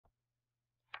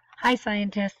Hi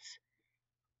scientists!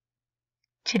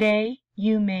 Today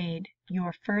you made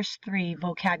your first 3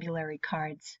 vocabulary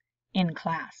cards in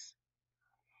class.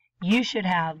 You should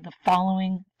have the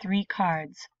following 3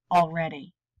 cards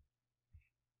already.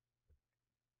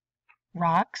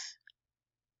 Rocks,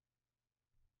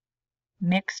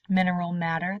 mixed mineral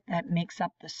matter that makes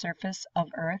up the surface of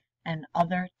Earth and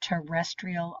other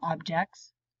terrestrial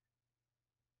objects.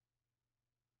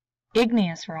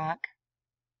 Igneous rock,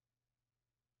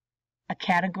 a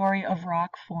category of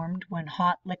rock formed when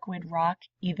hot liquid rock,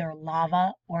 either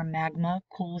lava or magma,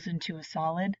 cools into a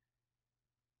solid.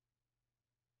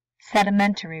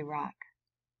 Sedimentary rock,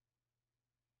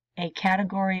 a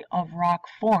category of rock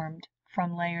formed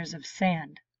from layers of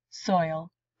sand, soil,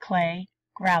 clay,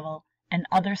 gravel, and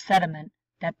other sediment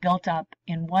that built up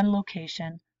in one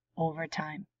location over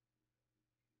time.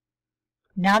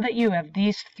 Now that you have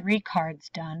these 3 cards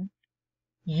done,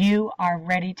 you are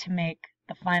ready to make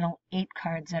the final 8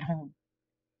 cards at home.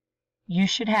 You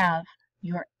should have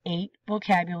your 8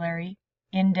 vocabulary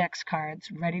index cards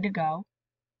ready to go.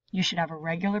 You should have a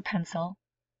regular pencil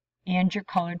and your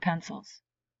colored pencils.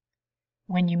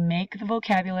 When you make the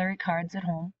vocabulary cards at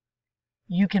home,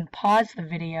 you can pause the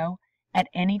video at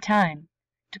any time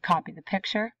to copy the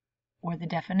picture or the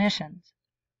definitions.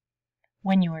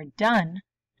 When you are done,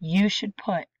 you should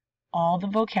put all the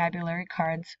vocabulary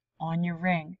cards on your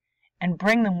ring and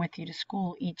bring them with you to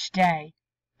school each day,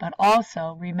 but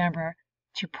also remember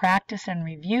to practice and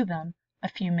review them a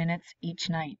few minutes each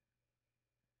night.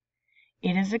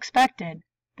 It is expected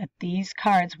that these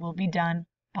cards will be done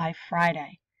by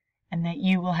Friday and that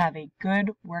you will have a good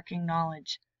working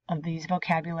knowledge of these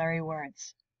vocabulary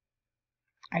words.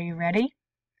 Are you ready?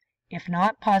 If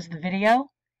not, pause the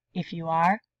video. If you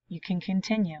are, you can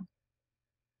continue.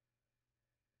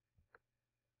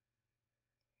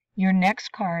 Your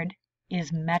next card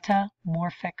is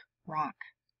metamorphic rock.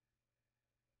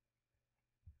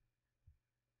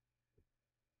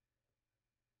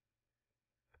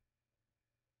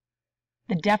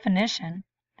 The definition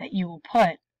that you will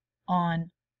put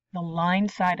on the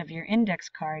lined side of your index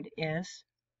card is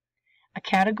a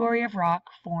category of rock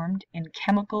formed in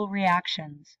chemical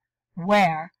reactions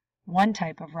where one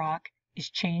type of rock is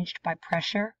changed by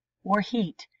pressure or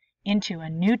heat into a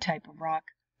new type of rock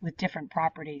with different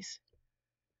properties.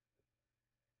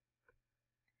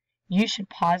 You should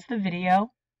pause the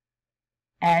video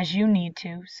as you need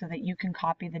to so that you can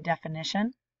copy the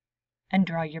definition and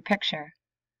draw your picture.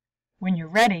 When you're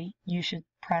ready, you should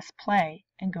press play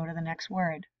and go to the next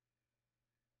word.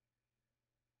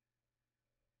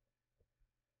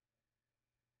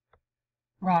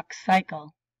 Rock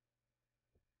cycle.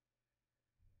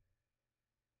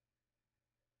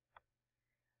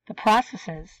 The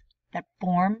processes that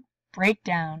form, break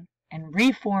down, and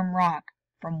reform rock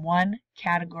from one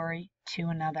category to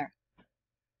another.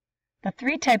 The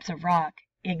 3 types of rock,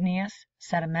 igneous,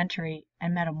 sedimentary,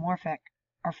 and metamorphic,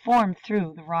 are formed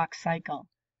through the rock cycle.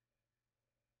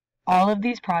 All of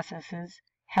these processes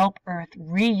help Earth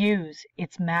reuse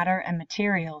its matter and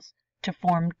materials to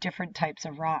form different types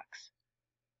of rocks.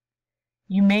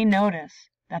 You may notice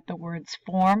that the words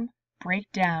form,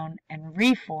 break down, and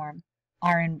reform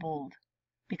are in bold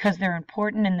because they're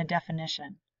important in the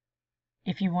definition.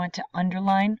 If you want to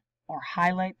underline or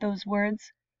highlight those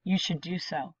words, you should do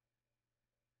so.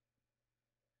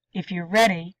 If you're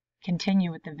ready,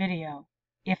 continue with the video.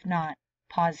 If not,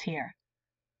 pause here.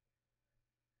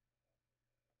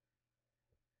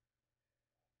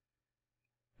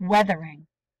 Weathering.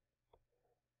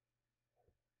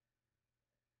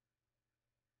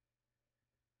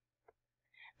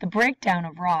 The breakdown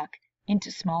of rock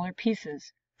into smaller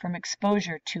pieces from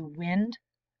exposure to wind,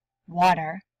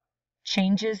 water,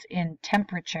 changes in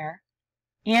temperature,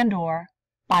 and/or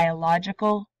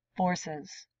biological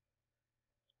forces.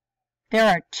 There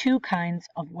are 2 kinds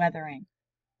of weathering,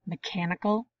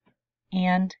 mechanical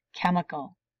and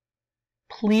chemical.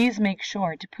 Please make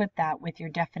sure to put that with your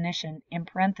definition in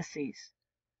parentheses.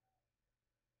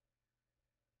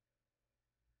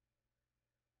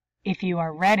 If you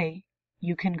are ready,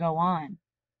 you can go on.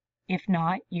 If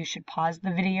not, you should pause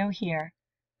the video here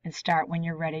and start when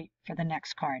you're ready for the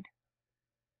next card.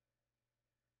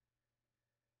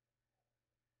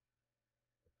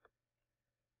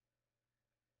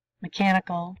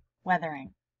 Mechanical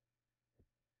weathering.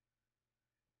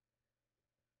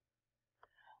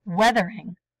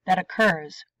 Weathering that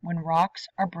occurs when rocks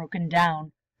are broken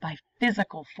down by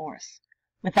physical force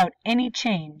without any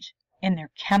change in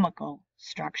their chemical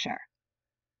structure.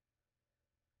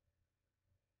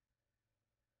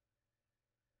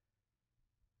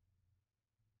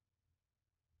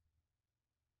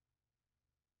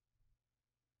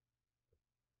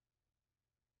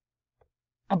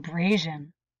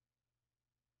 Abrasion.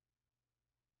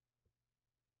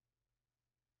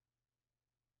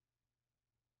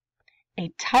 A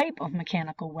type of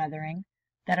mechanical weathering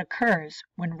that occurs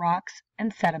when rocks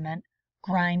and sediment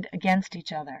grind against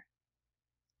each other.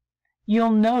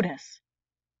 You'll notice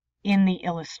in the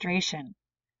illustration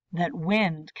that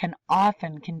wind can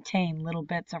often contain little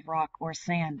bits of rock or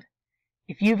sand.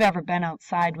 If you've ever been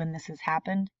outside when this has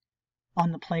happened,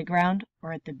 on the playground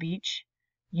or at the beach,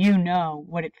 you know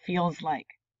what it feels like.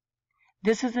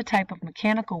 This is a type of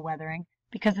mechanical weathering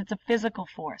because it's a physical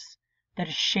force that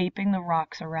is shaping the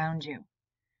rocks around you.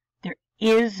 There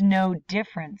is no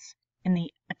difference in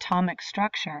the atomic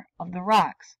structure of the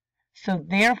rocks, so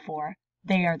therefore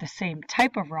they are the same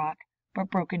type of rock but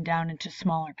broken down into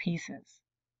smaller pieces.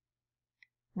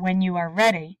 When you are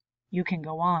ready, you can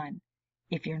go on.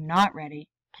 If you're not ready,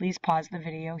 please pause the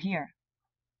video here.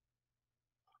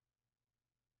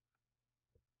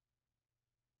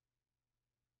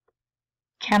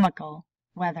 Chemical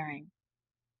weathering.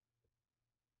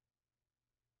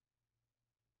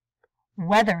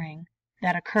 Weathering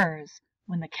that occurs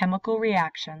when the chemical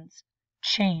reactions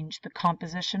change the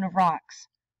composition of rocks,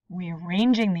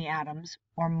 rearranging the atoms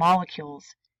or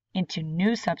molecules into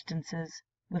new substances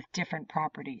with different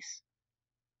properties.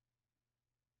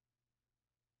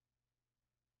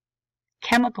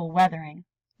 Chemical weathering,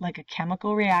 like a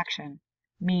chemical reaction,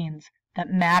 means that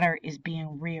matter is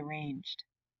being rearranged.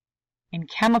 In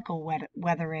chemical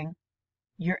weathering,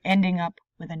 you're ending up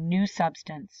with a new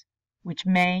substance which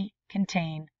may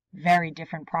contain very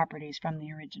different properties from the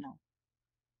original.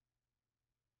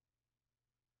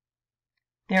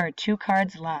 There are 2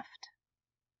 cards left.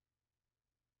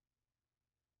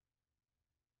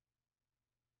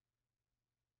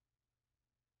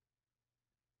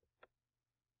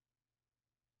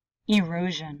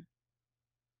 Erosion.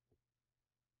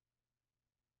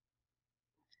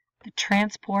 The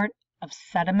transport of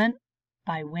sediment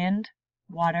by wind,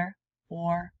 water,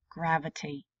 or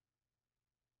gravity.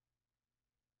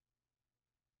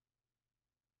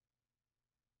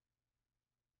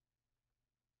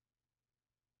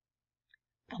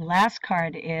 The last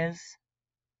card is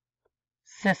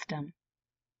System.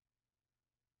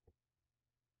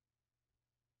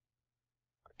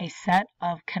 A set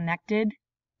of connected,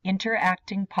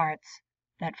 interacting parts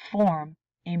that form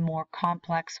a more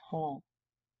complex whole.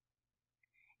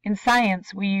 In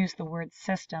science, we use the word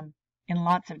system in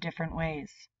lots of different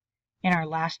ways. In our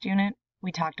last unit,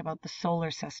 we talked about the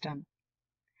solar system.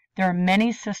 There are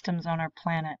many systems on our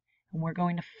planet, and we're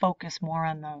going to focus more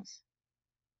on those.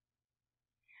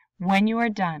 When you are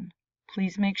done,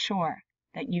 please make sure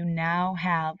that you now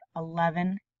have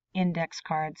 11 index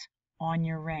cards on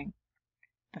your ring.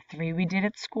 The 3 we did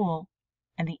at school,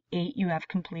 and the 8 you have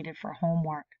completed for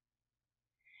homework.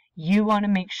 You want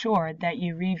to make sure that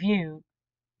you review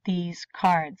these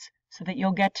cards so that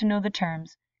you'll get to know the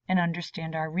terms and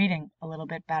understand our reading a little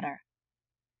bit better.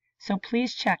 So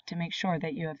please check to make sure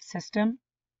that you have system,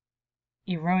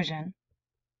 erosion,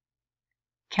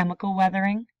 chemical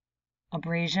weathering,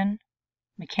 abrasion,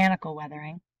 mechanical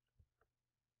weathering,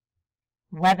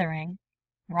 weathering,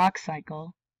 rock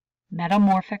cycle,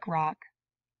 metamorphic rock,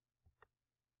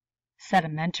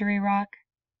 sedimentary rock,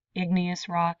 igneous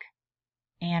rock,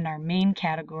 and our main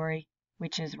category,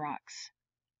 which is rocks.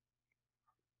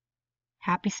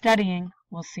 Happy studying.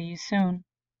 We'll see you soon.